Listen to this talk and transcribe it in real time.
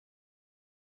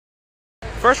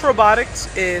FIRST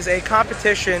Robotics is a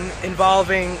competition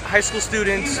involving high school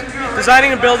students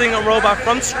designing and building a robot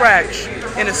from scratch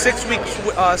in a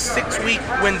six-week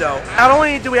window. Not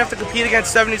only do we have to compete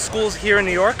against 70 schools here in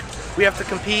New York, we have to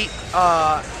compete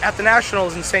at the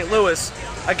Nationals in St. Louis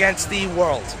against the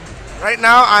world. Right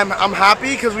now, I'm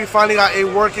happy because we finally got a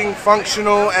working,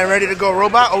 functional, and ready to go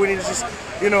robot. All we need is just,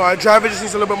 our driver just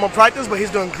needs a little bit more practice, but he's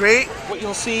doing great. What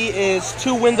you'll see is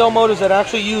two window motors that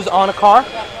actually use on a car,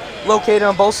 located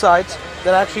on both sides,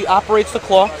 that actually operates the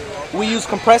claw. We use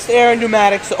compressed air and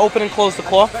pneumatics to open and close the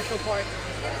claw.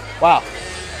 Wow.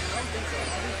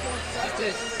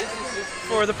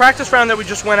 For the practice round that we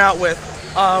just went out with,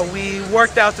 we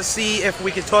worked out to see if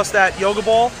we could toss that yoga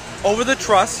ball over the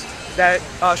truss, that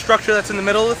structure that's in the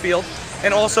middle of the field,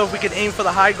 and also if we could aim for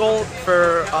the high goal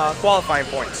for qualifying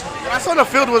points. What I saw on the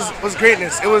field was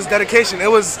greatness. It was dedication.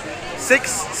 It was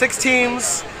six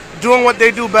teams doing what they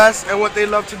do best and what they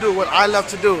love to do, what I love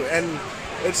to do, and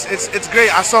it's great.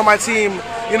 I saw my team,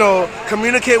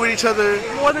 communicate with each other.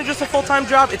 More than just a full-time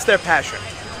job, it's their passion.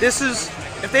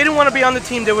 If they didn't want to be on the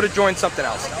team, they would have joined something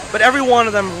else. But every one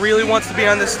of them really wants to be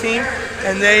on this team,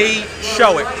 and they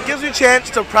show it. It gives me a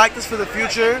chance to practice for the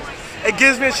future. It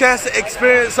gives me a chance to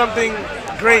experience something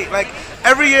great. Like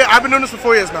every year, I've been doing this for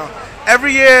 4 years now.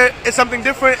 Every year, it's something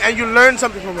different, and you learn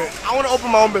something from it. I want to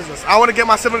open my own business. I want to get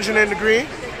my civil engineering degree,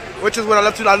 which is what I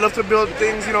love to do. I love to build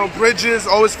things, bridges,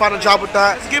 always find a job with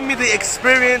that. It's giving me the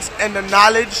experience and the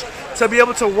knowledge to be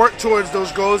able to work towards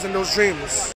those goals and those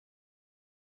dreams.